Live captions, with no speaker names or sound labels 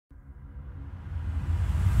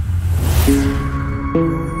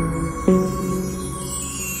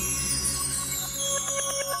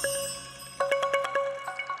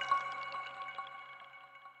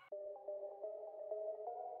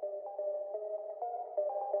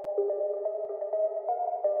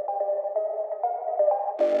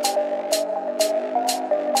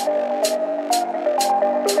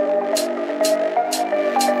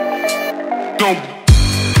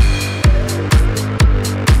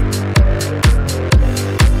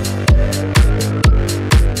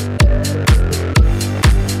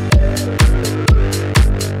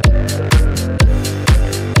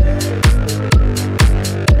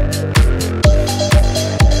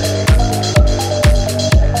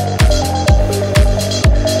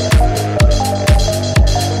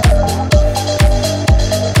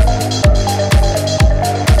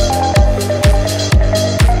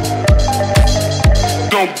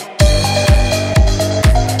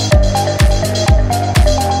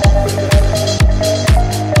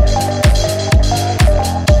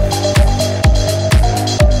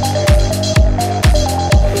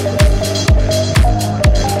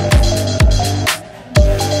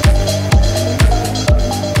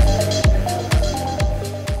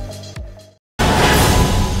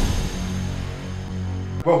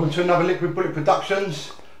Welcome to another Liquid Bullet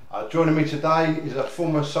Productions. Joining me today is a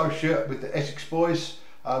former associate with the Essex Boys,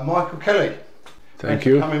 Michael Kelly. Thank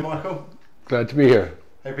you for coming, Michael. Glad to be here.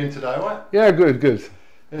 How you been today, all right? Yeah, good.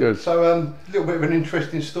 Yeah. Good. So a little bit of an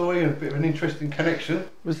interesting story and a bit of an interesting connection.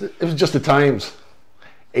 It was just the times,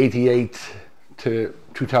 88 to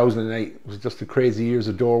 2008. It was just the crazy years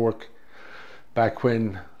of door work, back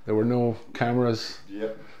when there were no cameras,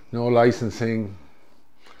 no licensing,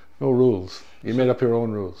 no rules. You made up your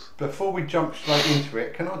own rules. Before we jump straight into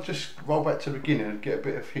it, can I just roll back to the beginning and get a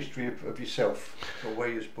bit of history of yourself, or where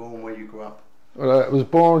you was born, where you grew up? Well, I was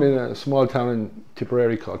born in a small town in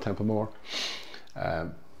Tipperary called Templemore.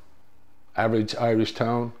 Average Irish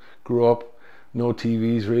town. Grew up, no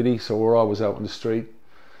TVs really, so we're always out on the street.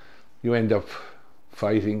 You end up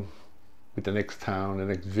fighting with the next town, the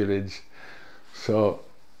next village. So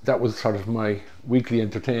that was sort of my weekly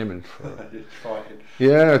entertainment.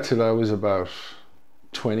 Yeah, till I was about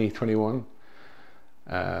 20, 21.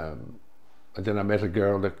 And then I met a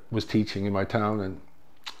girl that was teaching in my town and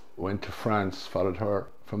went to France, followed her.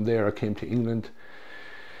 From there I came to England.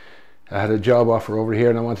 I had a job offer over here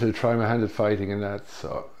and I wanted to try my hand at fighting and that,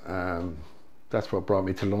 so that's what brought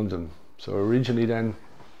me to London. So originally then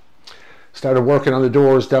started working on the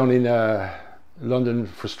doors down in London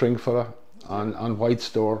for Stringfella on White's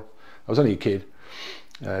store. I was only a kid.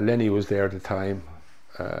 Lenny was there at the time.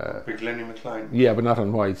 Big Lenny McLean? Yeah, but not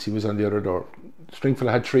on White's, he was on the other door.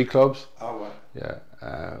 Stringfella had 3 clubs. Oh, right.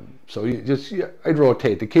 Yeah, so I'd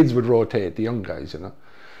rotate, the kids would rotate, the young guys, you know.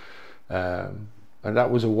 And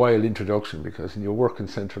that was a wild introduction, because when you work in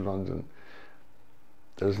central London,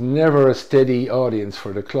 there's never a steady audience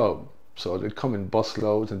for the club. So they'd come in bus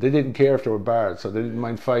loads, and they didn't care if they were barred, so they didn't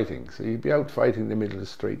mind fighting. So you'd be out fighting in the middle of the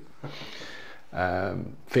street.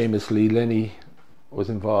 Famously, Lenny was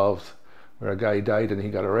involved where a guy died and he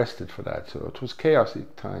got arrested for that. So it was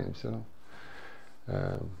chaotic times, you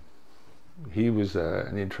know. He was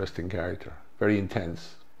an interesting character, very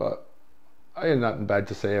intense, but I had nothing bad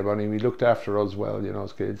to say about him. He looked after us well, you know,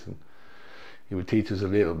 as kids, and he would teach us a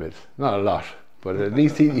little bit, not a lot, but at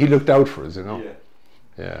least he looked out for us, you know.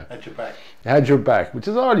 Yeah. Had your back. Had your back, which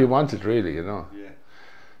is all you wanted, really, you know. Yeah.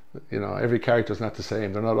 You know, every character's not the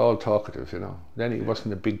same. They're not all talkative, you know. Then he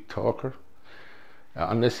wasn't a big talker,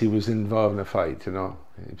 unless he was involved in a fight, you know.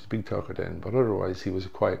 He was a big talker then, but otherwise he was a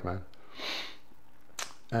quiet man.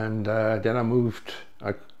 And then I moved.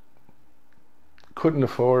 I couldn't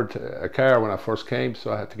afford a car when I first came,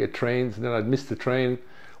 so I had to get trains, and then I'd missed the train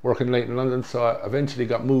working late in London, so I eventually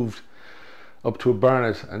got moved up to a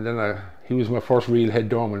Barnet, and then he was my first real head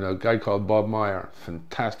doorman, a guy called Bob Meyer,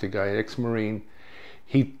 fantastic guy, ex-Marine.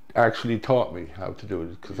 He actually taught me how to do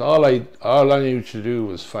it, because all I knew to do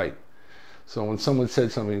was fight. So when someone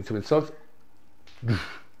said something to insult,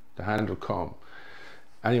 the hand would come.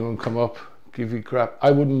 Anyone come up, give you crap,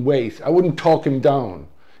 I wouldn't wait. I wouldn't talk him down.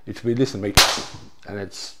 It'd be, listen mate, and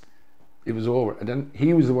it was over. And then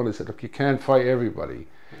he was the one that said, look, you can't fight everybody.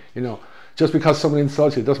 You know, just because someone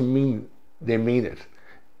insults you doesn't mean they mean it.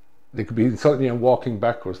 They could be insulting you and walking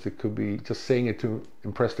backwards. They could be just saying it to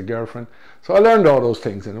impress the girlfriend. So I learned all those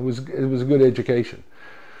things, and it was a good education.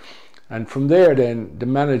 And from there, then the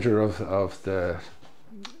manager of the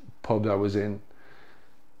pub that I was in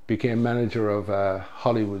became manager of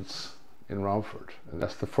Hollywood's in Romford, and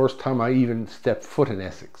that's the first time I even stepped foot in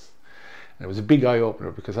Essex. And it was a big eye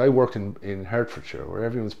opener, because I worked in Hertfordshire, where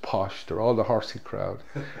everyone's posh, they're all the horsey crowd,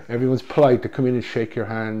 everyone's polite, they come in and shake your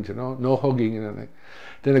hand, you know, no hugging and anything.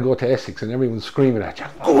 Then I go to Essex and everyone's screaming at you,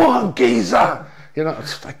 go on geezer, you know.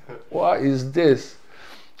 It's like, what is this?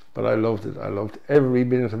 But I loved it. I loved every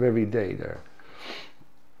minute of every day there.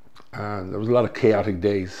 and there was a lot of chaotic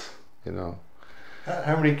days, you know.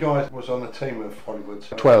 How many guys was on the team of Hollywood?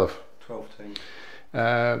 12. 12 teams.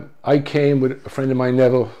 I came with a friend of mine,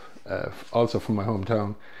 Neville, also from my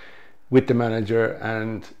hometown, with the manager,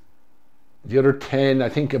 and the other 10, I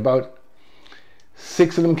think about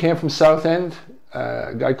 6 of them came from Southend.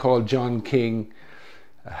 A guy called John King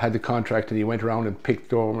had the contract, and he went around and picked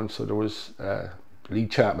Doorman. So there was Lee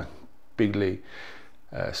Chapman, Big Lee,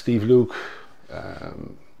 Steve Luke,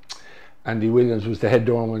 Andy Williams was the head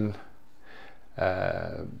doorman,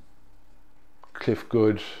 Cliff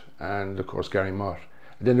Good, and of course Gary Mott.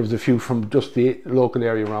 And then there was a few from just the local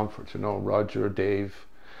area around for it, you know, Roger, Dave,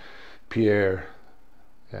 Pierre.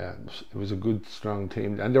 Yeah, it was a good, strong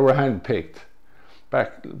team, and they were hand-picked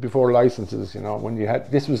back before licenses. You know, when you had,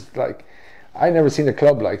 this was like, I never seen a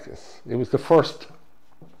club like this. It was the first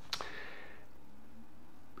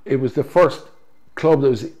club that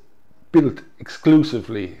was built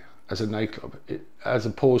exclusively as a nightclub, as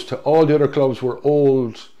opposed to all the other clubs were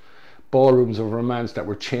old ballrooms of romance that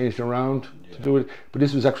were changed around to do it. But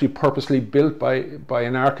this was actually purposely built by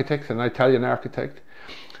an architect, an Italian architect.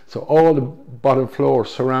 So all the bottom floor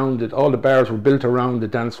surrounded, all the bars were built around the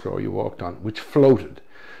dance floor you walked on, which floated,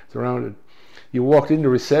 surrounded. You walked into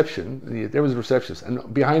reception, and there was a receptionist,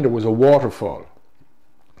 and behind her was a waterfall.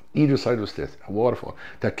 Either side was this, a waterfall,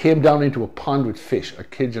 that came down into a pond with fish, I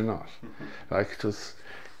kid you not. Like, it was,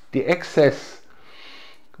 the excess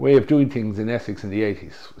way of doing things in Essex in the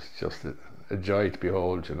 80s was just a joy to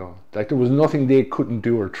behold, you know. Like, there was nothing they couldn't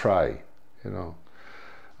do or try, you know.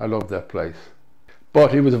 I loved that place.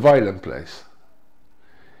 But it was a violent place.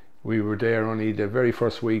 We were there only the very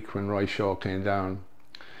first week when Roy Shaw came down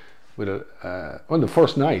with on the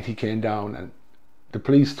first night he came down, and the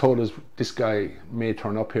police told us this guy may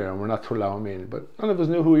turn up here and we're not to allow him in, but none of us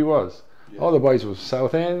knew who he was. Yeah. All the boys was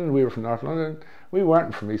Southend, we were from North London, we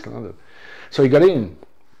weren't from East London. So he got in,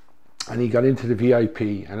 and he got into the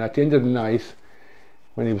VIP, and at the end of the night,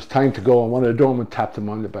 when it was time to go, and one of the doormen tapped him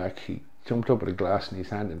on the back, he jumped up with a glass in his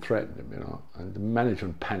hand and threatened him, you know, and the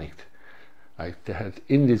management panicked. Like, they had,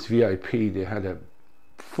 in this VIP, they had a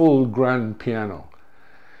full grand piano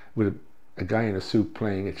with a guy in a suit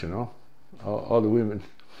playing it, you know, all the women.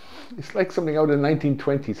 It's like something out of the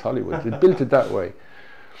 1920s Hollywood. They built it that way.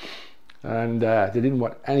 And they didn't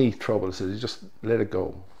want any trouble, so they just let it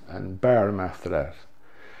go and bar him after that.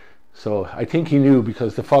 So I think he knew,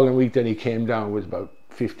 because the following week then he came down with about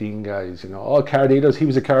 15 guys, you know, all car dealers. He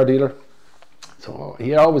was a car dealer. So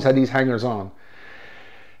he always had these hangers on,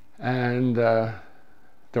 and they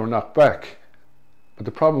were knocked back. But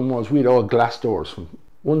the problem was we had all glass doors from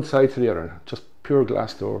one side to the other, just pure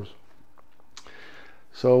glass doors.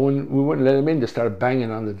 So when we wouldn't let them in, they started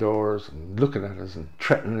banging on the doors and looking at us and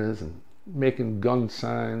threatening us and making gun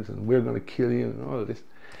signs and we're going to kill you and all of this.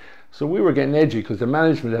 So we were getting edgy, because the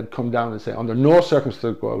management had come down and said, under no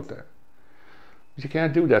circumstances go out there. But you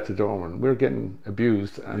can't do that to Doorman. We're getting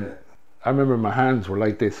abused, and yeah. I remember my hands were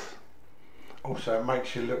like this. Also, it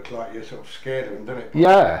makes you look like you're sort of scared of them, doesn't it?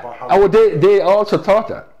 Yeah. They also thought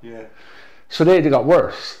that. Yeah. So they got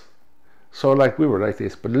worse. So like we were like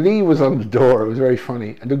this, but Lee was on the door. It was very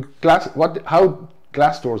funny. And the glass, how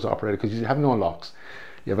glass doors operated, because you have no locks.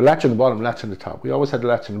 You have a latch on the bottom, latch on the top. We always had the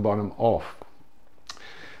latch on the bottom off,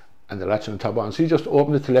 and the latch on the top on. So you just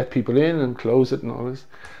opened it to let people in and close it and all this.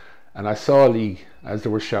 And I saw Lee, as they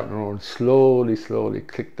were shouting around, slowly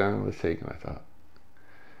click down the thing, and I thought,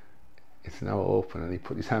 it's now open. And he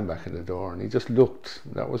put his hand back in the door, and he just looked.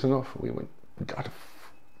 That was enough. We went, we got to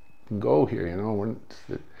go here, you know.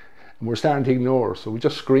 We're starting to ignore, so we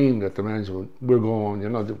just screamed at the management, we're going, you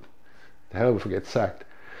know, the hell if we get sacked.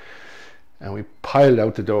 And we piled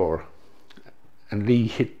out the door, and Lee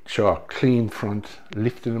hit Shaw clean front,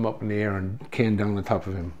 lifted him up in the air and came down on top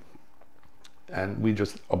of him. And we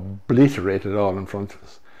just obliterated it all in front of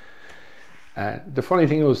us. The funny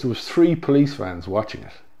thing was, there was 3 police vans watching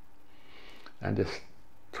it, and they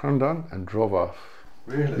turned on and drove off.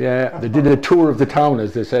 Really? Yeah, they did a tour of the town,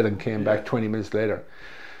 as they said, and came back 20 minutes later.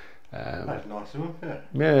 That's nice of them, yeah.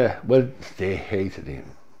 Yeah, well, they hated him.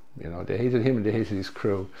 You know, they hated him and they hated his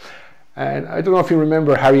crew. And I don't know if you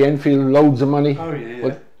remember Harry Enfield, loads of money. Oh yeah.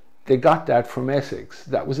 Well, they got that from Essex.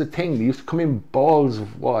 That was a thing. They used to come in balls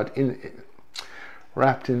of what?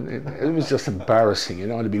 Wrapped in, it was just embarrassing, you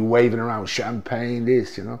know, to be waving around champagne,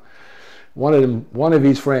 this, you know. One of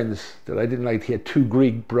his friends that I didn't like, he had 2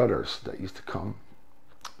 Greek brothers that used to come,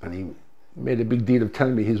 and he made a big deal of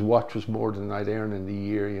telling me his watch was more than I'd earn in the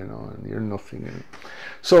year, you know, and you're nothing. And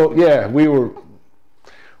so yeah, we were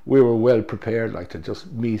well prepared, like, to just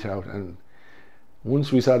meet out, and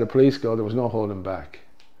once we saw the police go, there was no holding back.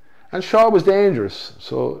 And Shaw was dangerous,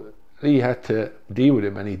 so Lee had to deal with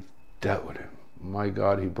him, and he dealt with him. My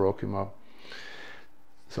God, he broke him up.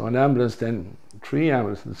 So an ambulance then, 3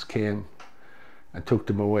 ambulances came and took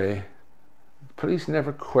them away. The police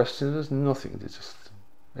never questioned us, nothing. They just,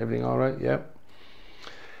 everything all right? Yep.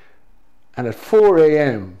 And at 4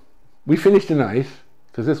 a.m, we finished the night,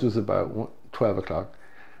 because this was about 12 o'clock.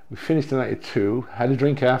 We finished the night at 2, had a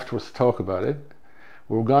drink afterwards to talk about it.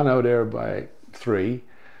 We were gone out there by 3.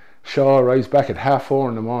 Shaw arrives back at 4:30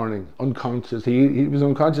 in the morning, unconscious. He was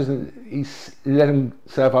unconscious, and he let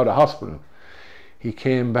himself out of hospital. He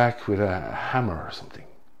came back with a hammer or something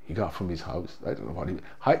he got from his house. I don't know what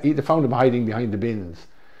they found him hiding behind the bins.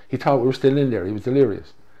 He thought we were still in there. He was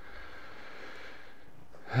delirious.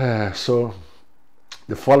 So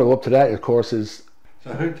the follow-up to that, of course, is...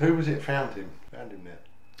 So who was it found him there?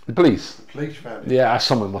 The police. The police found him? Yeah,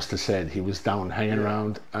 someone must have said he was down hanging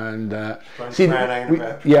around. And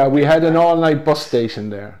we had an all-night bus station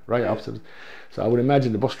there, right opposite. So I would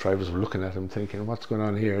imagine the bus drivers were looking at him thinking, what's going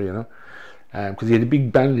on here, you know? Because he had a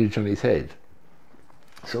big bandage on his head.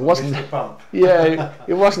 So it wasn't... Yeah,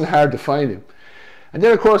 it wasn't hard to find him. And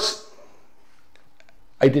then, of course,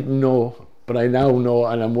 I didn't know, but I now know,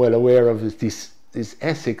 and I'm well aware of, is this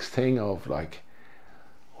Essex thing of like,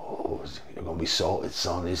 oh, you're going to be sorted,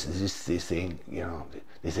 son, this thing, you know,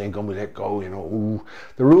 this ain't going to be let go, you know. Ooh.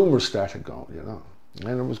 The rumours started going, you know. And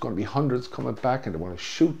then there was going to be hundreds coming back and they want to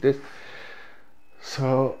shoot this.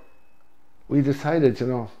 So we decided, you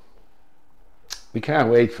know, we can't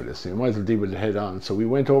wait for this. You might as well deal with it head on. So we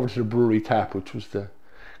went over to the Brewery Tap, which was the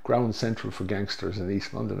ground central for gangsters in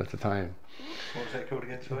East London at the time. What was that called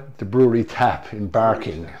again, sorry? The Brewery Tap in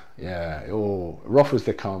Barking. Yeah, oh, rough as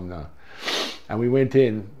they come now. And we went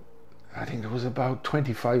in, I think there was about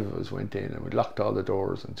 25 of us went in, and we locked all the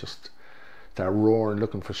doors and just started roaring,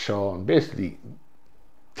 looking for Shaw, and basically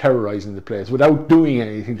terrorising the place without doing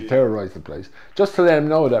anything to terrorise the place, just to let him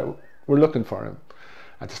know that we're looking for him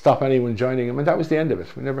and to stop anyone joining him. And that was the end of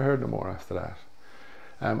it. We never heard no more after that.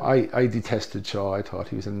 I detested Shaw. I thought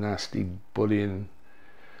he was a nasty, bullying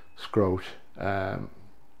scrote.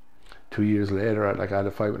 2 years later, I had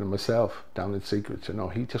a fight with him myself down in secret. You know,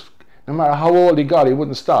 he just, no matter how old he got, he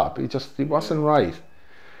wouldn't stop. He wasn't right.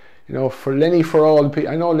 You know, for Lenny, for all the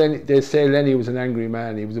people, I know Lenny, they say Lenny was an angry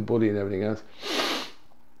man, he was a bully and everything else.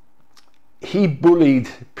 He bullied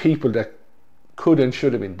people that could and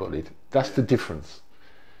should have been bullied. That's the difference.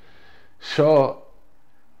 Shaw,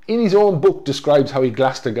 in his own book, describes how he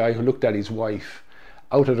glassed a guy who looked at his wife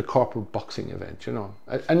out at a corporate boxing event, you know.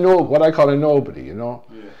 What I call a nobody, you know.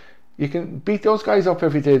 Yeah. You can beat those guys up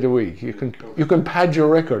every day of the week. You can pad your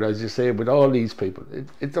record, as you say, with all these people.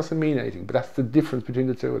 It doesn't mean anything, but that's the difference between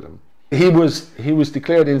the two of them. He was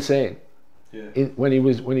declared insane. Yeah. When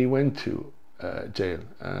he went to jail.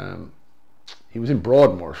 He was in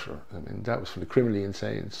Broadmoor, sure. I mean, that was for the criminally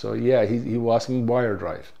insane. So yeah, he wasn't wired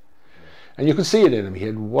right. And you could see it in him. He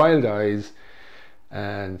had wild eyes,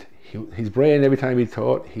 and his brain, every time he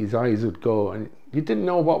thought, his eyes would go, and you didn't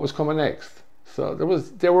know what was coming next. So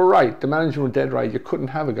they were right. The management were dead right. You couldn't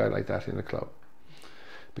have a guy like that in the club,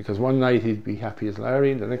 because one night he'd be happy as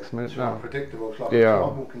Larry, and the next minute, no. It's unpredictable. It's like a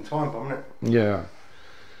walking time bomb, isn't it? Yeah.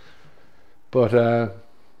 But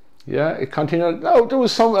yeah, it continued. No, there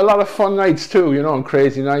was a lot of fun nights too, you know, and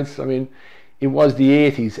crazy nights. I mean, it was the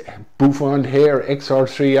 80s, bouffant hair,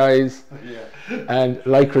 XR3 eyes, and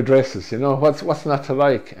lycra dresses, you know, what's not to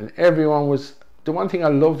like? And everyone was, the one thing I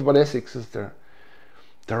loved about Essex is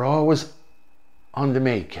they're always on the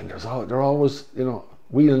make, and they're always, you know,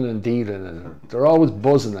 wheeling and dealing, and they're always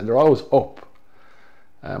buzzing, and they're always up.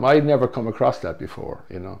 I'd never come across that before,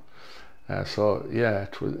 you know. So yeah,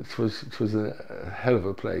 it was a hell of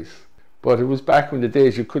a place. But it was back when the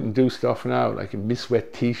days you couldn't do stuff now, like in Miss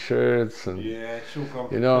Wet T-shirts and, yeah, it's all gone,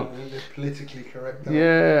 you know, politically correct.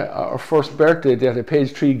 Yeah, our first birthday, they had a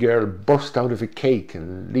page 3 girl burst out of a cake,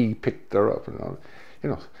 and Lee picked her up and all.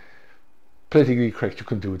 You know, politically correct, you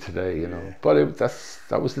couldn't do it today, you know. But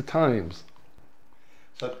that was the times.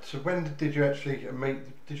 So when did you actually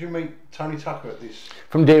meet? Did you meet Tony Tucker at this?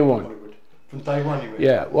 From day one. Hollywood? From day one, you mean?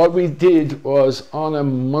 Yeah. What we did was on a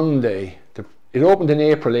Monday. It opened in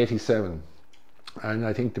April '87, and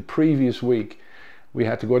I think the previous week we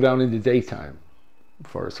had to go down in the daytime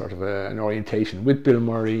for sort of an orientation with Bill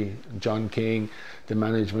Murray, John King, the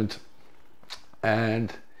management,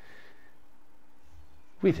 and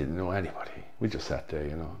we didn't know anybody. We just sat there,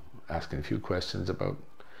 you know, asking a few questions about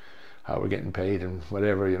how we're getting paid and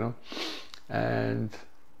whatever, you know. And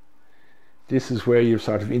this is where you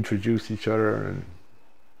sort of introduce each other, and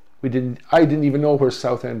I didn't even know where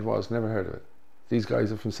Southend was, never heard of it. These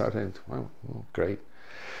guys are from Southend. Well, great.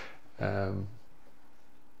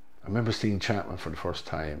 I remember seeing Chapman for the first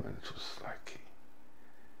time, and it was like,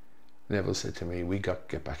 Neville said to me, we got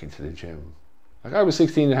to get back into the gym. Like, I was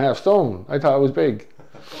 16.5 stone. I thought I was big.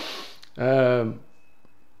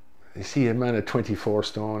 You see a man at 24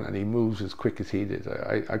 stone and he moves as quick as he did.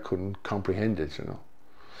 I couldn't comprehend it, you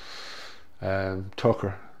know.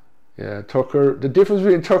 Tucker. Yeah, Tucker. The difference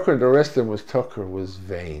between Tucker and the rest of them was Tucker was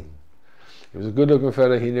vain. He was a good looking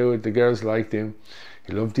fella, he knew it, the girls liked him.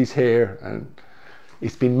 He loved his hair, and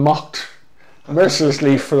he's been mocked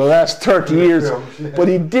mercilessly for the last 30 years. But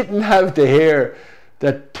he didn't have the hair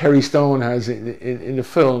that Terry Stone has in the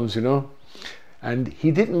films, you know. And he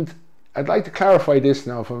didn't, I'd like to clarify this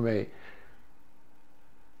now if I may.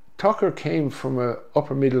 Tucker came from an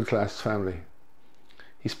upper middle class family.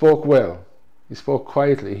 He spoke well. He spoke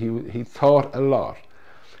quietly. He thought a lot.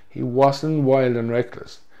 He wasn't wild and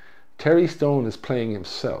reckless. Terry Stone is playing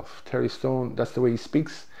himself. Terry Stone, that's the way he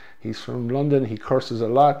speaks. He's from London. He curses a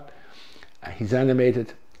lot. He's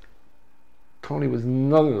animated. Tony was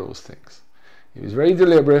none of those things. He was very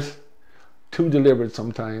deliberate, too deliberate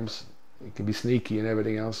sometimes. He could be sneaky and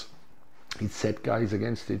everything else. He'd set guys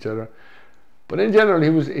against each other. But in general, he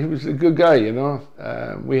was a good guy, you know.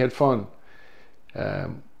 We had fun.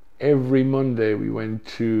 Every Monday we went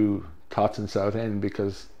to Tots in Southend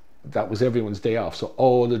because that was everyone's day off. So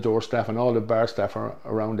all the door staff and all the bar staff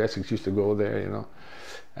around Essex used to go there, you know.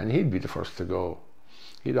 And he'd be the first to go.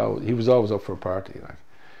 He was always up for a party. Like,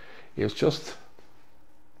 it was just,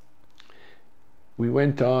 we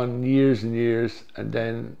went on years and years, and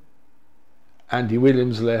then Andy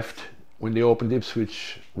Williams left when they opened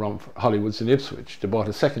Ipswich, Hollywood's in Ipswich. They bought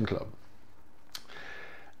a second club.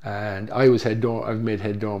 And I was I've made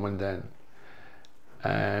head doorman then.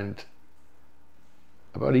 And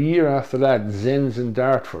about a year after that, Zen's in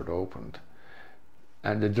Dartford opened.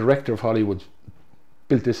 And the director of Hollywood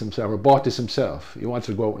built this himself, or bought this himself. He wanted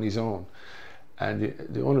to go out on his own. And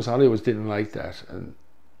the owners of Hollywood didn't like that. And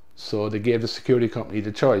so they gave the security company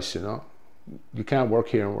the choice, you know. You can't work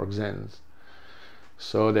here and work Zen's.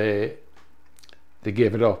 So they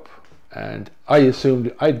gave it up. And I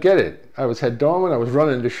assumed I'd get it. I was head doorman, I was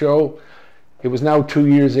running the show. It was now 2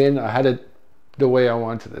 years in, I had it the way I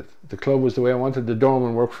wanted it. The club was the way I wanted, the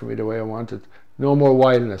doorman worked for me the way I wanted. No more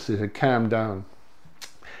wildness, it had calmed down.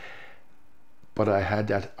 But I had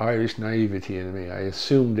that Irish naivety in me. I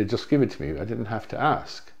assumed they'd just give it to me. I didn't have to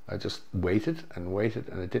ask. I just waited and waited,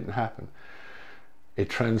 and it didn't happen. It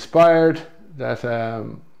transpired that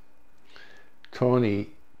Tony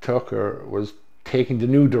Tucker was taking the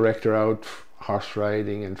new director out horse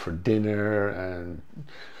riding and for dinner and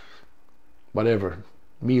whatever,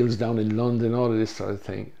 meals down in London, all of this sort of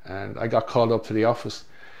thing. And I got called up to the office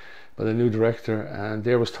by the new director, and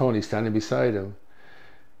there was Tony standing beside him.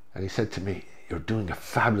 And he said to me, "You're doing a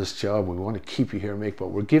fabulous job. We want to keep you here, Mick, but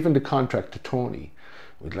we're giving the contract to Tony.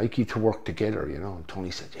 We'd like you to work together, you know." And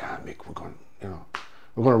Tony said, "Yeah, Mick, we're going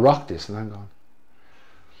to rock this." And I'm going.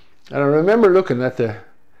 And I remember looking at the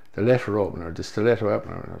letter opener, the stiletto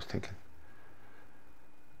opener, and I was thinking,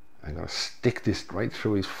 I'm going to stick this right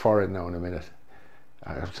through his forehead now in a minute.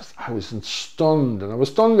 I was stunned, and I was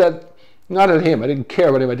stunned not at him. I didn't care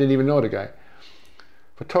about him. I didn't even know the guy.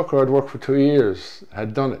 But Tucker had worked for 2 years,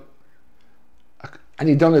 had done it. And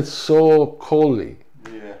he'd done it so coldly.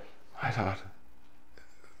 Yeah. I thought.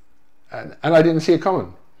 And I didn't see it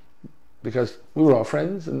coming. Because we were all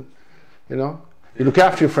friends, and, you know, you look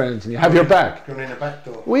after your friends and you have your back. Going in the back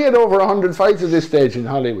door. We had over 100 fights at this stage in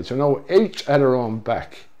Hollywood, so no, each had our own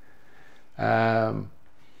back. There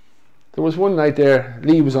was one night there,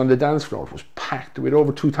 Lee was on the dance floor, it was packed, we had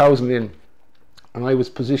over 2,000 in, and I was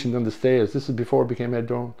positioned on the stairs. This is before it became head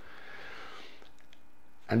doorman.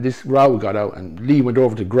 And this row got out, and Lee went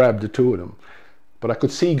over to grab the two of them, but I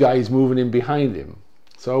could see guys moving in behind him.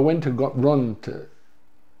 So I went to run to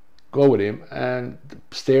go with him, and the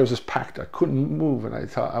stairs was packed. I couldn't move, and I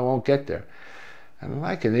thought, I won't get there. And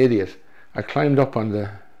like an idiot, I climbed up on the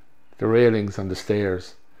railings on the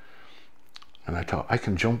stairs, and I thought, I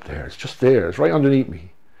can jump there. It's just there. It's right underneath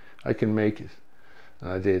me. I can make it.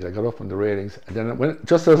 And I did. I got up on the railings, and then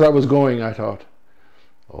just as I was going, I thought,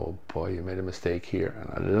 oh boy, you made a mistake here.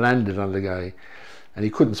 And I landed on the guy, and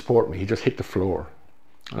he couldn't support me. He just hit the floor,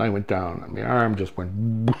 and I went down, and my arm just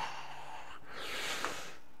went.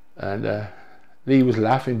 And Lee was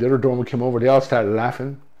laughing. The other doorman came over. They all started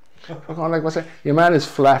laughing. I'm going like, what's that? Your man is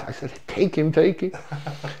flat. I said, take him, take him.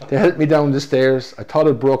 They helped me down the stairs. I thought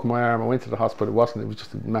it broke my arm. I went to the hospital. It wasn't. It was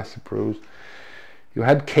just a massive bruise. You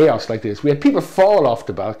had chaos like this. We had people fall off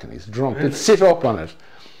the balconies, drunk. Really? They'd sit up on it,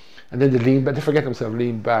 and then they'd lean back. They forget themselves,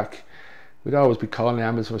 lean back. We'd always be calling the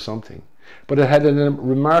ambulance or something. But it had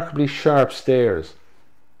remarkably sharp stairs.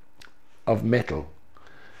 of metal.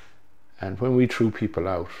 And when we threw people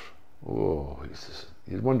out, oh,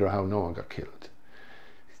 you'd wonder how no one got killed.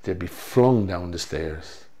 They'd be flung down the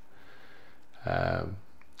stairs. There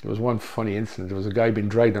was one funny incident. There was a guy being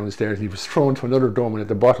dragged down the stairs and he was thrown to another doorman at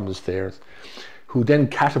the bottom of the stairs, who then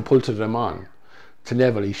catapulted him on to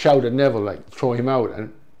Neville. He shouted Neville, like, throw him out.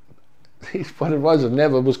 And what it was,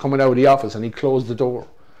 Neville was coming out of the office and he closed the door,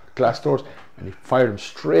 glass doors, and he fired him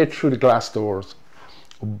straight through the glass doors,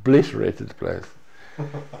 obliterated the place.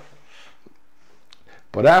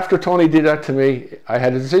 But after Tony did that to me, I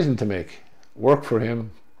had a decision to make. Work for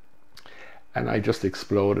him, and I just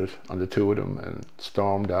exploded on the two of them and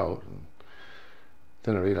stormed out. And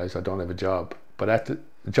then I realised I don't have a job. But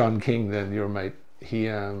John King, then your mate, he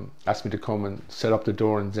asked me to come and set up the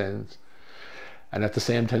door and Zens. And at the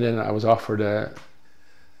same time then I was offered a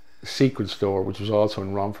secret store, which was also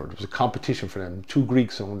in Romford. It was a competition for them. Two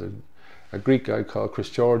Greeks owned it. A Greek guy called Chris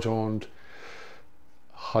George owned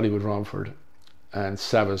Hollywood Romford, and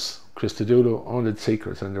Savas Christodoulou owned it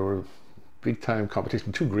Secrets, and there were big time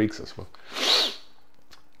competition, two Greeks as well.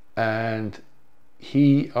 And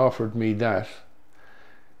he offered me that,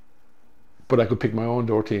 but I could pick my own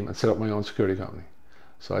door team and set up my own security company.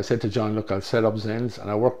 So I said to John, look, I'll set up Zens,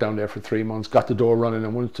 and I worked down there for 3 months, got the door running,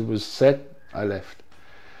 and once it was set, I left.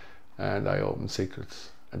 And I opened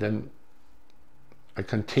Secrets. And then I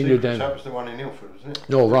continued. Secrets, that was the one in Ilford, was it?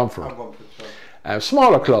 No, Romford. Oh, Romford, sorry.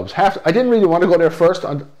 Smaller clubs. I didn't really want to go there first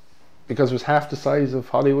because it was half the size of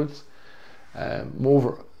Hollywood's.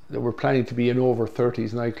 They were planning to be an over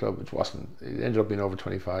 30s nightclub, which wasn't. It ended up being over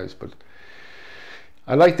 25s. But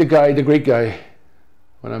I liked the guy, the Greek guy,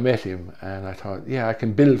 when I met him, and I thought, yeah, I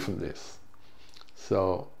can build from this.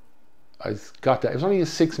 So I got that. It was only a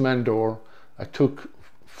 6-man door. I took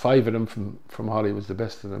 5 of them from Hollywood, the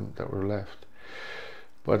best of them that were left.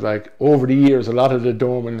 But like over the years, a lot of the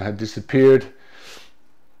doormen had disappeared.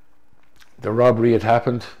 The robbery had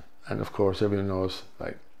happened, and of course everyone knows,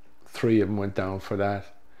 like, 3 of them went down for that.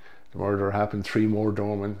 The murder happened, 3 more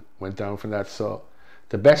doormen went down for that. So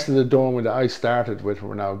the best of the doormen that I started with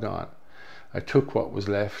were now gone. I took what was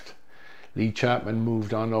left. Lee Chapman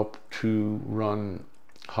moved on up to run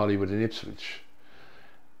Hollywood in Ipswich,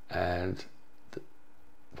 and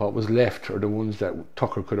what was left are the ones that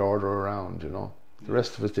Tucker could order around, you know. The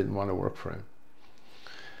rest of us didn't want to work for him.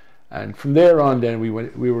 And from there on then we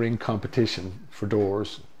were in competition for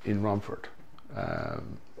doors in Romford.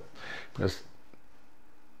 Because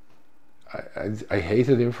I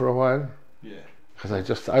hated him for a while. Yeah.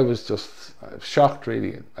 Because I was shocked,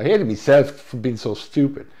 really. I hated myself for being so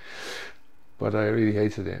stupid, but I really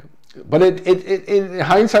hated him. But in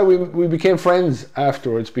hindsight, we became friends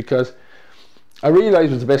afterwards, because I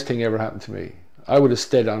realised it was the best thing ever happened to me. I would have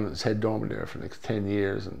stayed on as head doorman there for the next 10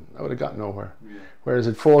 years and I would have got nowhere. Yeah. Whereas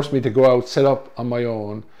it forced me to go out, set up on my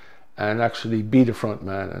own, and actually be the front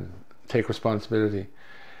man and take responsibility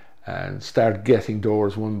and start getting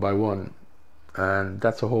doors one by one. And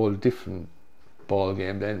that's a whole different ball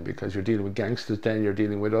game then, because you're dealing with gangsters then, you're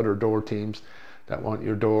dealing with other door teams that want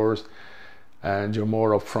your doors, and you're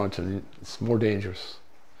more up front and it's more dangerous.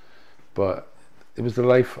 But it was the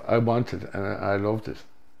life I wanted and I loved it.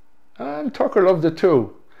 And Tucker loved it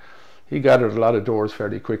too. He gathered a lot of doors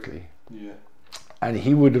fairly quickly. Yeah. And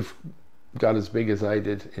he would have got as big as I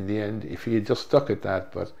did in the end if he had just stuck at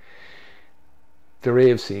that. But the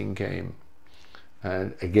rave scene came,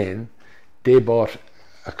 and again they bought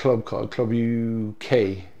a club called Club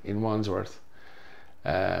UK in Wandsworth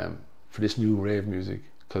for this new rave music,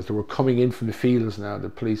 because they were coming in from the fields now. The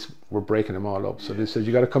police were breaking them all up. So they said,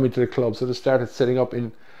 you got to come into the club. So they started setting up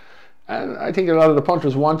in, and I think a lot of the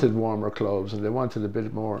punters wanted warmer clubs and they wanted a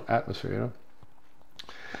bit more atmosphere, you know.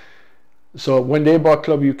 So when they bought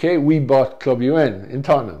Club UK, we bought Club UN in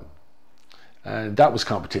Tottenham, and that was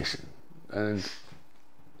competition. And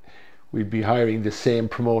we'd be hiring the same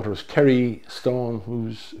promoters. Terry Stone,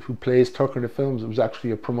 who plays Tucker in the films, was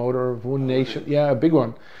actually a promoter of One Nation. Yeah, a big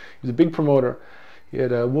one. He was a big promoter. He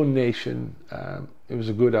had a One Nation. It was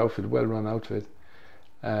a good outfit, well-run outfit.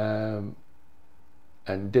 And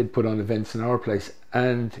did put on events in our place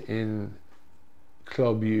and in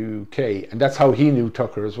Club UK, and that's how he knew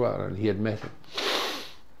Tucker as well, and he had met him.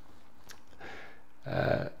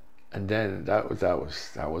 And then that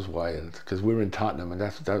was wild, because we were in Tottenham, and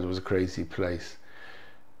that was a crazy place.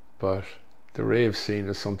 But the rave scene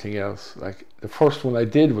is something else. Like, the first one I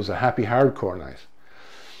did was a happy hardcore night,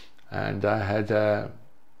 and I had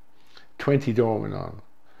 20 doormen on,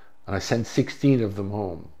 and I sent 16 of them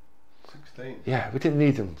home. 16? Yeah, we didn't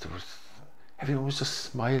need them. Everyone was just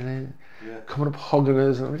smiling, coming up hugging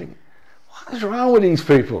us, and everything. What is wrong with these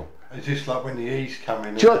people? Is this like when the E's come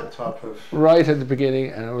in, that type of... Right at the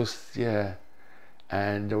beginning, and it was, yeah,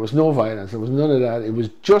 and there was no violence, there was none of that, it was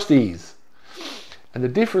just ease. And the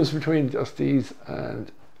difference between just ease and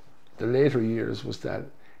the later years was that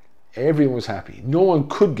everyone was happy. No one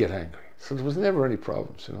could get angry, so there was never any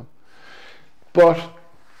problems, you know. But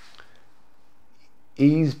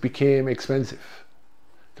ease became expensive.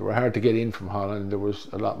 They were hard to get in from Holland, there was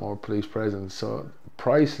a lot more police presence, so the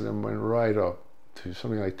price of them went right up to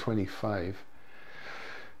something like £25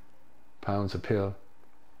 a pill,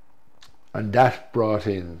 and that brought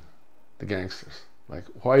in the gangsters. Like,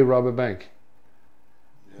 why rob a bank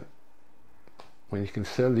when you can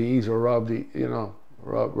sell the ease or rob the, you know,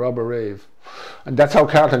 rob a rave? And that's how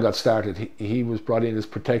Carlton got started. He was brought in as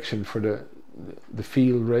protection for the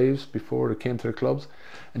field raves before they came to the clubs,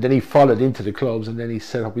 and then he followed into the clubs, and then he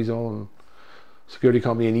set up his own security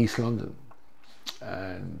company in East London.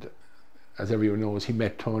 And as everyone knows, he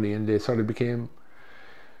met Tony, and they sort of became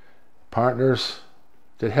partners.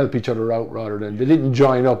 They'd help each other out rather than, they didn't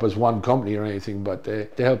join up as one company or anything, but they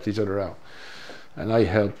helped each other out. And I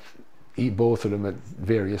helped both of them at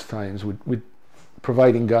various times with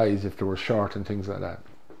providing guys if they were short and things like that.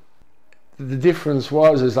 The difference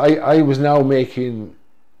was I was now making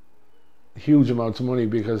huge amounts of money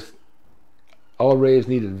because all raves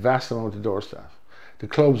needed vast amounts of door staff. The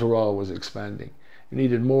clubs were always expanding. You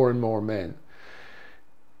needed more and more men.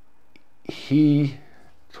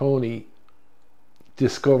 Tony,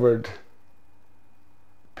 discovered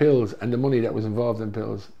pills and the money that was involved in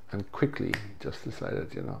pills, and quickly just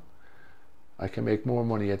decided, you know, I can make more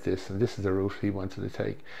money at this, and this is the route he wanted to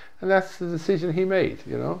take. And that's the decision he made,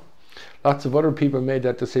 you know. Lots of other people made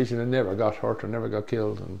that decision and never got hurt or never got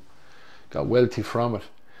killed and got wealthy from it.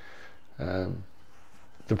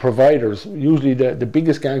 The providers, usually the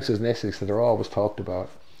biggest gangsters in Essex that are always talked about,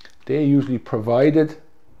 they usually provided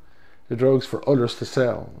the drugs for others to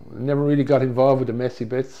sell. Never really got involved with the messy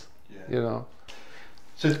bits, you know.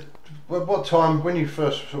 So, what time, when you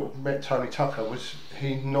first sort of met Tony Tucker, was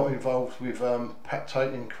he not involved with Pat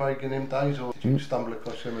Tate and Craig in them days, or did you stumble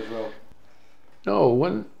across him as well? No,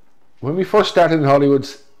 when we first started in Hollywood,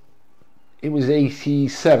 it was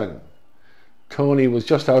 87. Tony was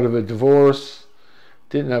just out of a divorce,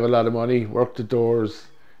 didn't have a lot of money, worked the doors.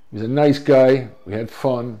 He was a nice guy, we had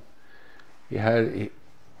fun.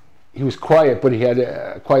 He was quiet, but he had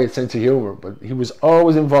a quiet sense of humour, but he was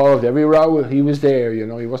always involved. Every row he was there, you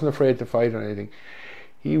know, he wasn't afraid to fight or anything.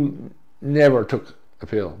 He never took a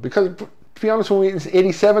pill, because to be honest, when we was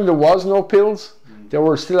 87 there was no pills. They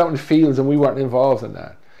were still out in the fields and we weren't involved in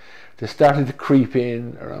that. They started to creep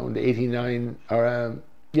in around 89 or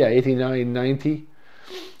 89, 90.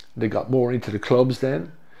 They got more into the clubs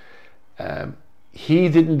then. He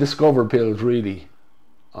didn't discover pills really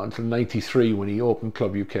until 93 when he opened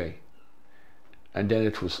Club UK, and then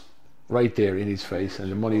it was right there in his face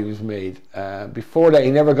and the money was made. Before that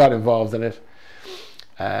he never got involved in it.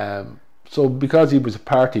 So because he was a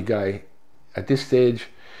party guy at this stage,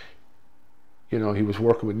 you know, he was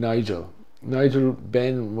working with Nigel.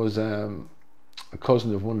 Ben was a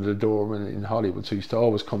cousin of one of the doormen in Hollywood, so he used to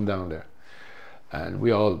always come down there, and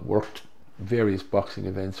we all worked various boxing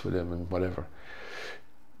events with him and whatever.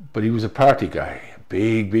 But he was a party guy, a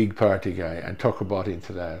big party guy, and Tucker bought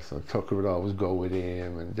into that, so Tucker would always go with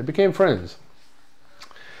him and they became friends.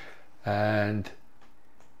 And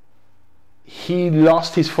he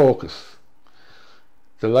lost his focus.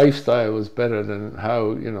 The lifestyle was better than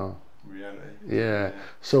how, you know, reality. Yeah.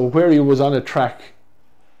 So where he was on a track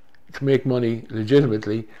to make money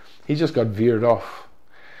legitimately, he just got veered off.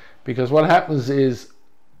 Because what happens is,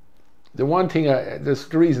 the one thing, the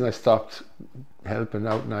reason I stopped helping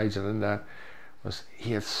out Nigel and that was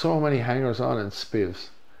he had so many hangers on and spivs,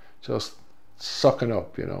 just sucking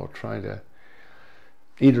up, you know, trying to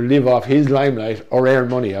either live off his limelight or earn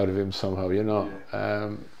money out of him somehow, you know.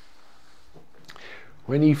 Yeah.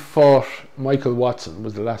 When he fought Michael Watson,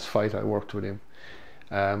 was the last fight I worked with him.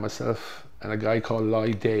 Myself and a guy called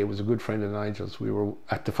Lloyd Day was a good friend of Nigel's. We were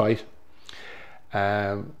at the fight.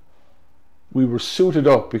 We were suited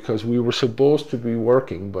up because we were supposed to be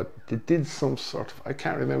working, but they did some sort of, I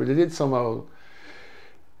can't remember, they did somehow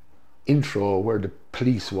intro where the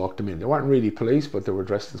police walked them in. They weren't really police, but they were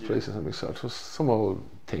dressed as police or something, so it was some old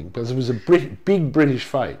thing, because it was a big British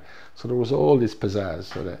fight, so there was all this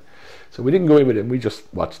pizzazz. So we didn't go in with him, we just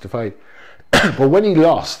watched the fight. But when he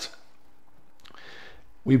lost,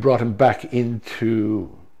 we brought him back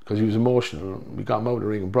into, because he was emotional, we got him out of the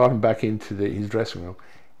ring and brought him back into his dressing room.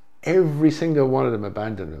 Every single one of them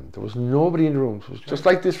abandoned him. There was nobody in the room. It was just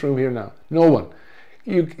like this room here now. No one.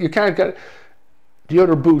 You can't get it. The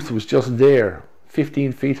other booth was just there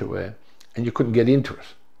 15 feet away, and you couldn't get into it.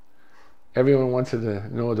 Everyone wanted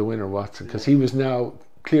to know the winner, Watson, because he was now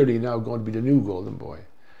clearly now going to be the new golden boy,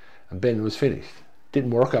 and Ben was finished.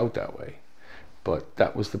 Didn't work out that way, but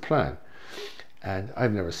that was the plan. And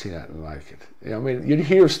I've never seen anything like it. You know, I mean, you'd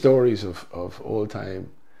hear stories of old time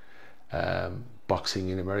boxing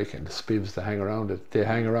in America and the spivs that hang around it. They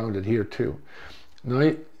hang around it here too.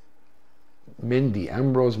 Now,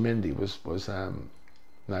 Ambrose Mendy was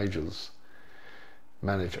Nigel's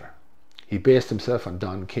manager. He based himself on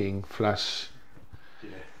Don King, Flash,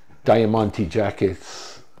 Diamante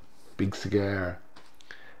jackets, big cigar,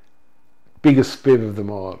 biggest spiv of them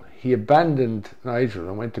all. He abandoned Nigel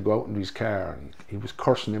and went to go out into his car, and he was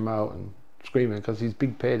cursing him out and screaming because his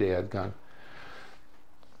big payday had gone.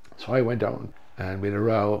 So I went out and we had a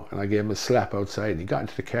row, and I gave him a slap outside, and he got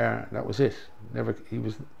into the car, and that was it. He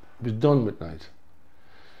was done with Nigel.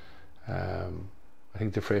 I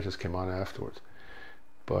think the Freitas came on afterwards,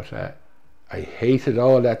 but I hated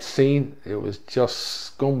all that scene. It was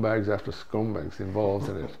just scumbags after scumbags involved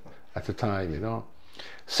in it at the time, you know.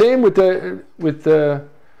 Same with the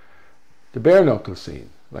bare knuckle scene.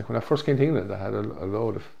 Like when I first came to England, I had a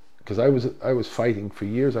load of, because I was fighting for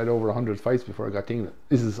years. I had over 100 fights before I got to England.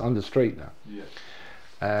 This is on the straight now.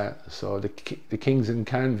 Yeah. So the Kings in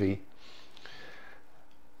Canvey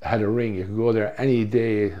had a ring. You could go there any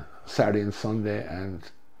day, Saturday and Sunday, and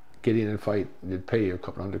get in and fight. They'd pay you a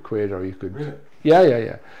couple £100, or you could. Really? Yeah.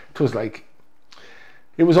 It was like,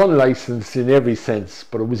 it was unlicensed in every sense,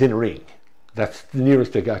 but it was in a ring. That's the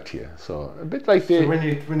nearest they got to you. So a bit like the. So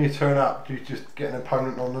when you turn up, do you just get an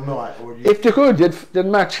opponent on the night, or you? If they could, they'd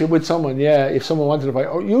match you with someone. Yeah, if someone wanted to fight.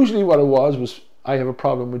 Or usually, what it was I have a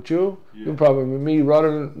problem with you. You have a problem with me.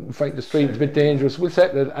 Rather than fight in the street, it's a bit dangerous. We'll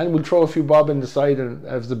settle it, and we'll throw a few bob in the side and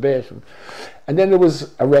as the bait. And then there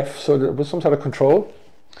was a ref, so there was some sort of control.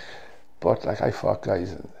 But like, I fought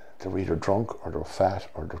guys, and they were either drunk or they were fat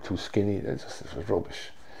or they were too skinny. It was rubbish,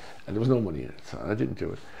 and there was no money in it, so I didn't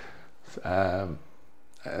do it. And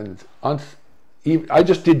I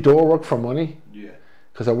just did door work for money. Yeah.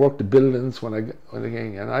 Because I worked the buildings when I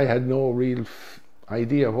came, and I had no real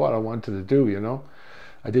idea of what I wanted to do. You know,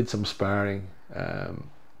 I did some sparring,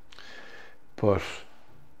 but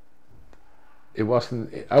I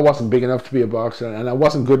wasn't big enough to be a boxer, and I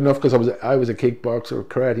wasn't good enough because I was a kickboxer,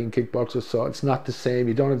 karate and kickboxer. So it's not the same.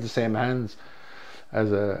 You don't have the same hands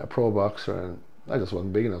as a pro boxer, and I just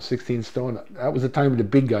wasn't big enough. 16 stone. That was the time when the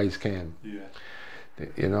big guys came. Yeah.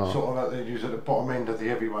 You know. Sort of like they use at the bottom end of the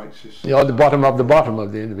heavyweights. Yeah, the bottom of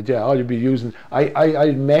the end of it. Yeah, all you'd be using.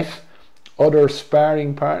 I met other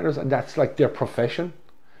sparring partners, and that's like their profession.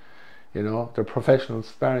 You know, they're professional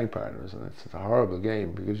sparring partners, and it's a horrible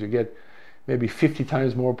game because you get maybe 50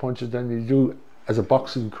 times more punches than you do as a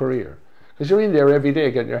boxing career. Because you're in there every day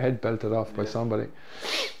getting your head belted off by somebody.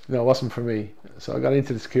 No, it wasn't for me. So I got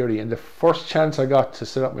into the security, and the first chance I got to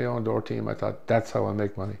set up my own door team, I thought, that's how I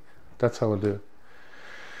make money. That's how I'll do it.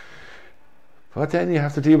 But then you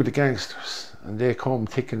have to deal with the gangsters, and they come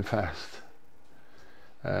thick and fast.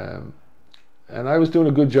 And I was doing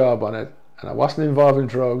a good job on it, and I wasn't involved in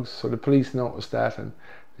drugs, so the police noticed that, and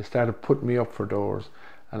they started putting me up for doors,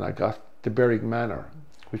 and I got the Berwick Manor,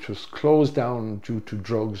 which was closed down due to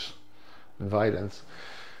drugs and violence.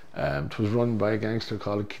 It was run by a gangster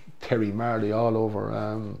called Terry Marley all over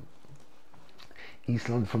East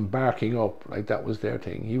London, from Barking up, like that was their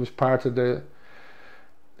thing. He was part of the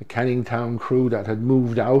Canning Town crew that had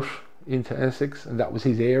moved out into Essex, and that was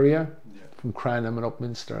his area, from Cranham and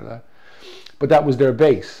Upminster and that. But that was their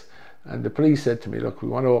base, and the police said to me, look, we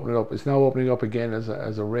want to open it up. It's now opening up again as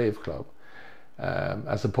a rave club,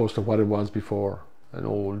 as opposed to what it was before, an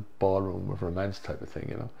old ballroom with romance type of thing,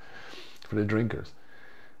 you know, for the drinkers.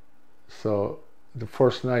 So the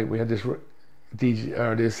first night we had this DJ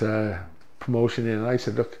or this promotion in, and I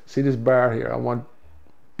said, look, see this bar here, I want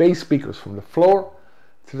bass speakers from the floor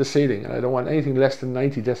to the ceiling, and I don't want anything less than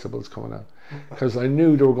 90 decibels coming out, because I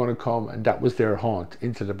knew they were going to come, and that was their haunt,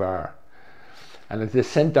 into the bar. And they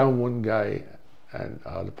sent down one guy, and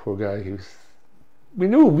the poor guy,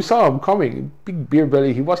 we saw him coming, big beer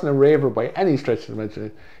belly. He wasn't a raver by any stretch of the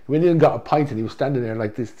imagination. He went in and got a pint, and he was standing there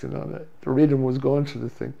like this, you know, the rhythm was going through the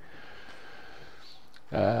thing.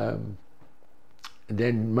 And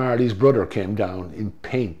then Marley's brother came down in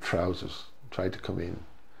paint trousers, tried to come in,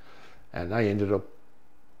 and I ended up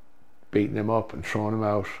beating him up and throwing him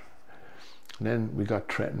out. And then we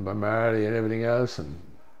got threatened by Marley and everything else, and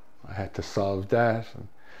I had to solve that. And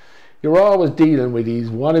you're always dealing with these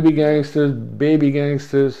wannabe gangsters, baby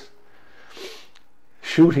gangsters,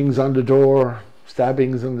 shootings on the door,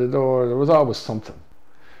 stabbings on the door. There was always something.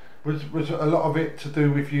 Was a lot of it to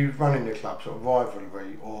do with you running the club, sort of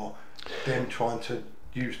rivalry, or them trying to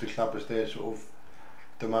use the club as their sort of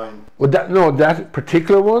domain? Well, that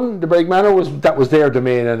particular one, the Break Manor, was their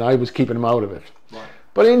domain, and I was keeping them out of it. Right.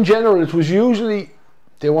 But in general, it was usually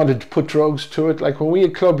they wanted to put drugs to it. Like when we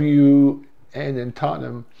had Club UN in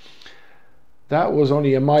Tottenham, that was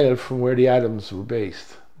only a mile from where the Adams were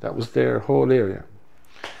based. That was their whole area.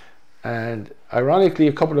 And ironically,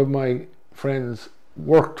 a couple of my friends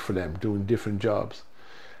worked for them doing different jobs.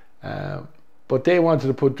 But they wanted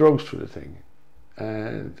to put drugs through the thing,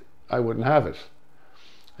 and I wouldn't have it.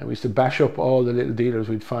 And we used to bash up all the little dealers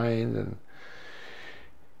we'd find, and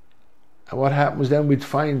what happened was then we'd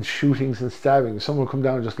find shootings and stabbings. Someone would come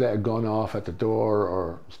down and just let a gun off at the door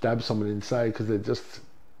or stab someone inside because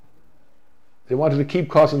they wanted to keep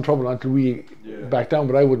causing trouble until we backed down,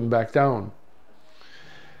 but I wouldn't back down.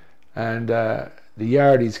 And the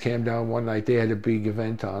Yardies came down one night. They had a big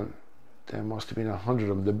event on. There must have been 100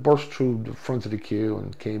 of them. They burst through the front of the queue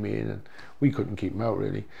and came in, and we couldn't keep them out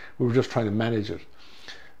really. We were just trying to manage it,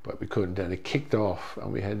 but we couldn't. And it kicked off,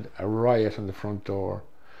 and we had a riot on the front door.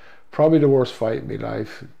 Probably the worst fight in my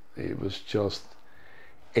life. It was just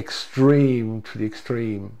extreme to the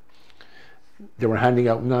extreme. They were handing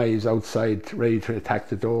out knives outside, ready to attack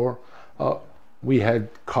the door. We had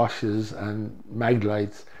Koshes and mag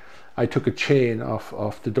lights. I took a chain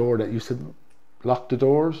off the door that used to lock the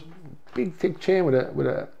doors. Big thick chain with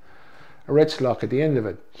a wretch lock at the end of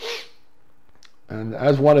it. And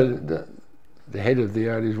as one of the head of the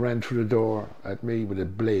Yardies ran through the door at me with a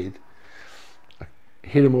blade, I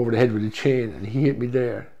hit him over the head with a chain, and he hit me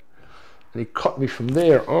there. And he cut me from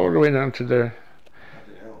there all the way down to there.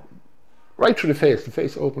 Right through the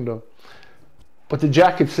face opened up. But the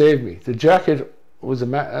jacket saved me. The jacket was a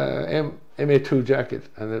MA2 jacket,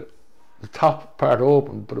 and the top part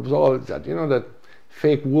opened, but it was all that, you know, that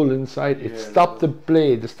fake wool inside. It stopped the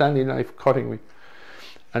blade, the Stanley knife, cutting me,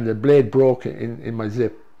 and the blade broke in my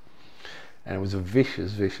zip. And it was a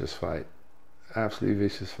vicious fight, absolutely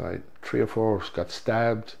vicious fight. 3 or 4 got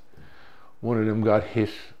stabbed. One of them got hit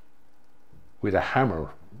with a hammer.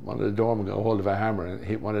 One of the doormen got a hold of a hammer and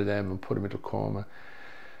hit one of them and put him into coma.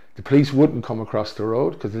 The police wouldn't come across the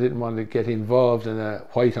road because they didn't want to get involved in a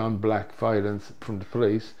white on black violence from the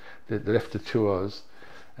police. They left it to us,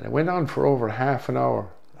 and it went on for over half an hour.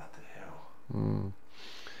 Bloody hell.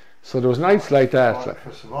 So there was nights like that. Fight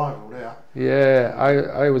for survival there. Yeah,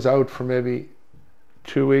 I was out for maybe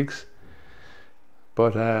 2 weeks,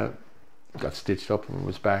 but got stitched up and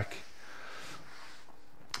was back.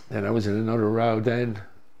 Then I was in another row then,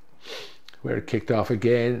 where it kicked off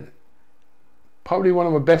again. Probably one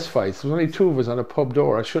of my best fights. There was only 2 of us on a pub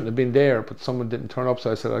door. I shouldn't have been there, but someone didn't turn up,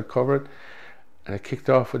 so I said I'd cover it. And it kicked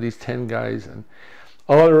off with these 10 guys, and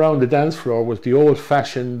all around the dance floor was the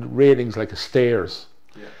old-fashioned railings like a stairs.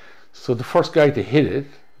 Yeah. So the first guy to hit it,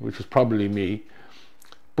 which was probably me,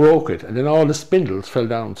 broke it, and then all the spindles fell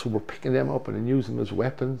down, so we're picking them up and then using them as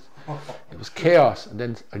weapons. It was chaos. And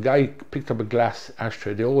then a guy picked up a glass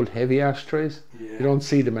ashtray, the old heavy ashtrays. You don't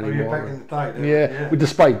see them anymore. Back in the day, yeah, with the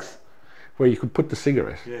spikes, where you could put the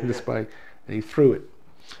cigarette in the spike, and he threw it,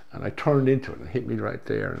 and I turned into it and it hit me right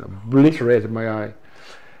there and obliterated my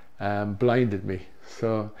eye, blinded me.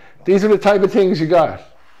 So these are the type of things you got.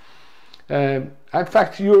 In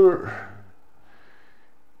fact, your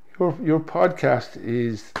podcast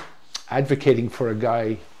is advocating for a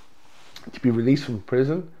guy to be released from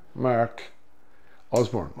prison, Mark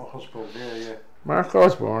Osborne. Mark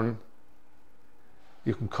Osborne,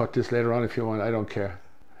 you can cut this later on if you want, I don't care.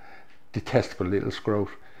 Detestable little scrote.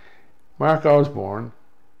 Mark Osborne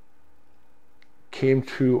came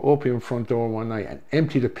to Opium front door one night and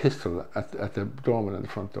emptied a pistol at the doorman at the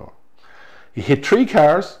front door. He hit 3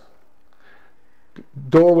 cars,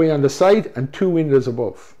 doorway on the side and 2 windows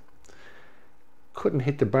above. Couldn't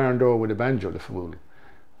hit the barn door with a banjo, the fool.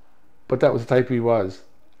 But that was the type he was.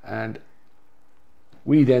 And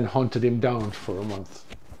we then hunted him down for a month.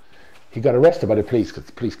 He got arrested by the police because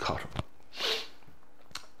the police caught him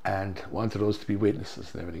and wanted us to be witnesses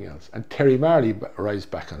and everything else. And Terry Marley arrives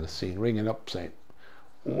back on the scene, ringing up saying,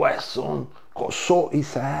 "Well, son, got sort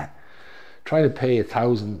his hat," trying to pay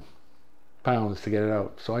 £1,000 to get it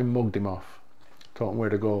out. So I mugged him off, told him where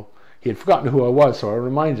to go. He had forgotten who I was, so I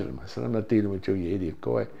reminded him. I said, "I'm not dealing with you, you idiot,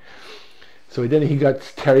 go away." So then he got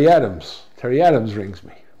Terry Adams. Terry Adams rings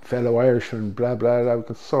me, fellow Irishman, blah, blah, blah, we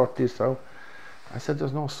can sort this out. I said,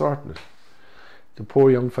 "There's no sorting it." The poor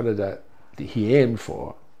young fella that he aimed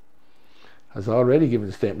for has already given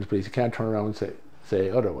a statement to police. He can't turn around and say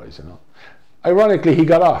otherwise, you know. Ironically, he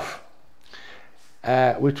got off,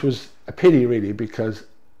 which was a pity really, because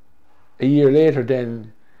a year later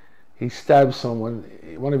then he stabbed someone,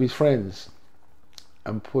 one of his friends,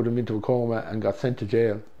 and put him into a coma and got sent to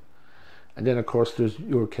jail. And then of course there's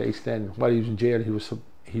your case then. While he was in jail,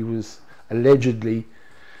 he was allegedly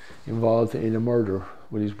involved in a murder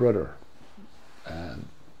with his brother.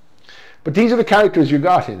 But these are the characters you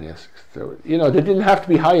got in Essex. So, you know, they didn't have to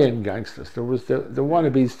be high-end gangsters. There was the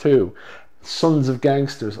wannabes too, sons of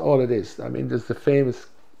gangsters, all of this. I mean, there's the famous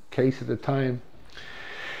case at the time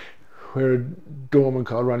where a doorman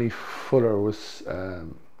called Ronnie Fuller was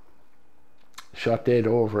shot dead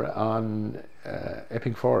over on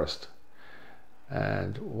Epping Forest.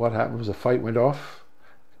 And what happened was a fight went off.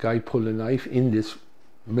 The guy pulled a knife in this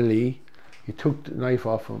melee. He took the knife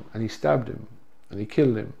off him and he stabbed him and he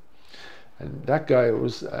killed him. And that guy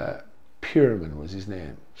was Pierman was his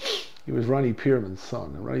name. He was Ronnie Pierman's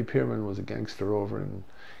son. And Ronnie Pierman was a gangster over in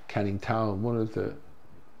Canning Town, one of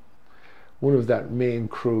that main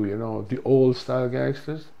crew, you know, the old style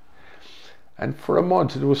gangsters. And for a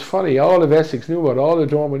month, it was funny, all of Essex knew about it, all the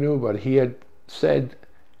Doorman knew about it. He had said,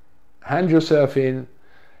 hand yourself in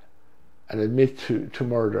and admit to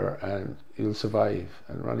murder and you'll survive.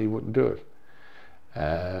 And Ronnie wouldn't do it.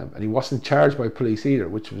 And he wasn't charged by police either,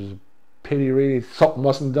 which was a pity really. Something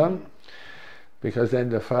wasn't done, because then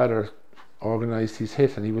the father organised his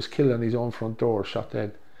hit and he was killed on his own front door, shot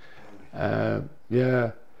dead.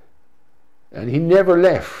 Yeah. And he never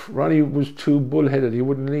left. Ronnie was too bullheaded, he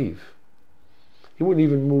wouldn't leave. He wouldn't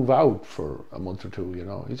even move out for a month or two, you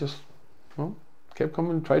know. He just kept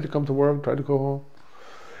coming, tried to come to work, tried to go home.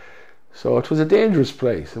 So it was a dangerous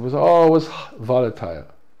place. It was always volatile,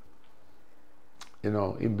 you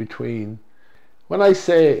know, in between. When I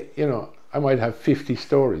say, you know, I might have 50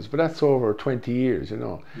 stories, but that's over 20 years, you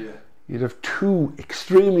know. Yeah. You'd have 2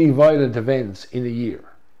 extremely violent events in a year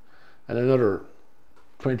and another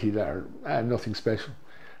 20 that are nothing special.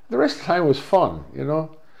 The rest of the time was fun, you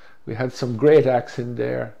know. We had some great acts in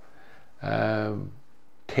there.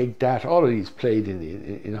 Take That, all of these played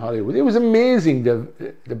in Hollywood. It was amazing,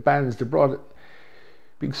 the bands. They brought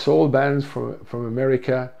big soul bands from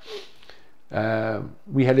America.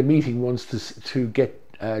 We had a meeting once to get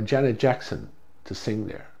Janet Jackson to sing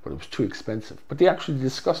there, but it was too expensive. But they actually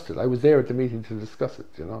discussed it. I was there at the meeting to discuss it,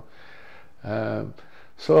 you know.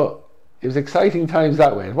 So it was exciting times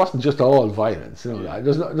that way. It wasn't just all violence, you know. Yeah.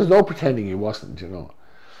 There's no pretending it wasn't, you know.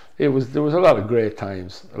 There was a lot of great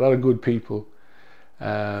times, a lot of good people,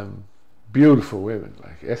 beautiful women.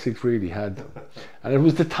 Like Essex really had them, and it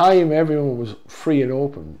was the time everyone was free and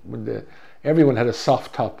open, when everyone had a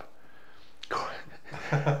soft top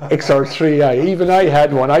XR3i. Even I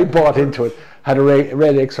had one. I bought into it. Had a red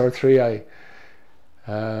XR3i.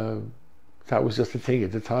 That was just a thing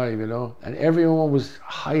at the time, you know. And everyone was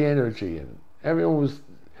high energy, and everyone was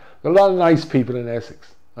a lot of nice people in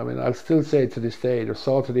Essex. I mean, I'll still say to this day, they're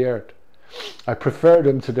salt of the earth. I prefer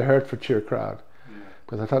them to the Hertfordshire crowd,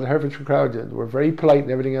 because I thought the Hertfordshire crowd were very polite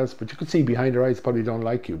and everything else, but you could see behind their eyes probably don't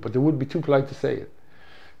like you, but they wouldn't be too polite to say it.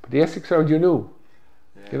 But the Essex crowd, you knew.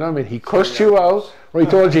 You know what I mean? He cursed you out, or he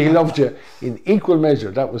told you he loved you in equal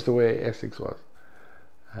measure. That was the way Essex was.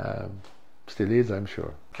 Still is, I'm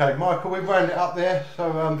sure. Okay, Michael, we've wound it up there.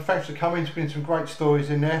 So thanks for coming. There's been some great stories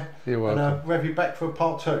in there. You're welcome. And we'll have you back for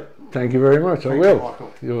part 2. Thank you very much. I will. Thank you,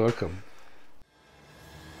 Michael. You're welcome.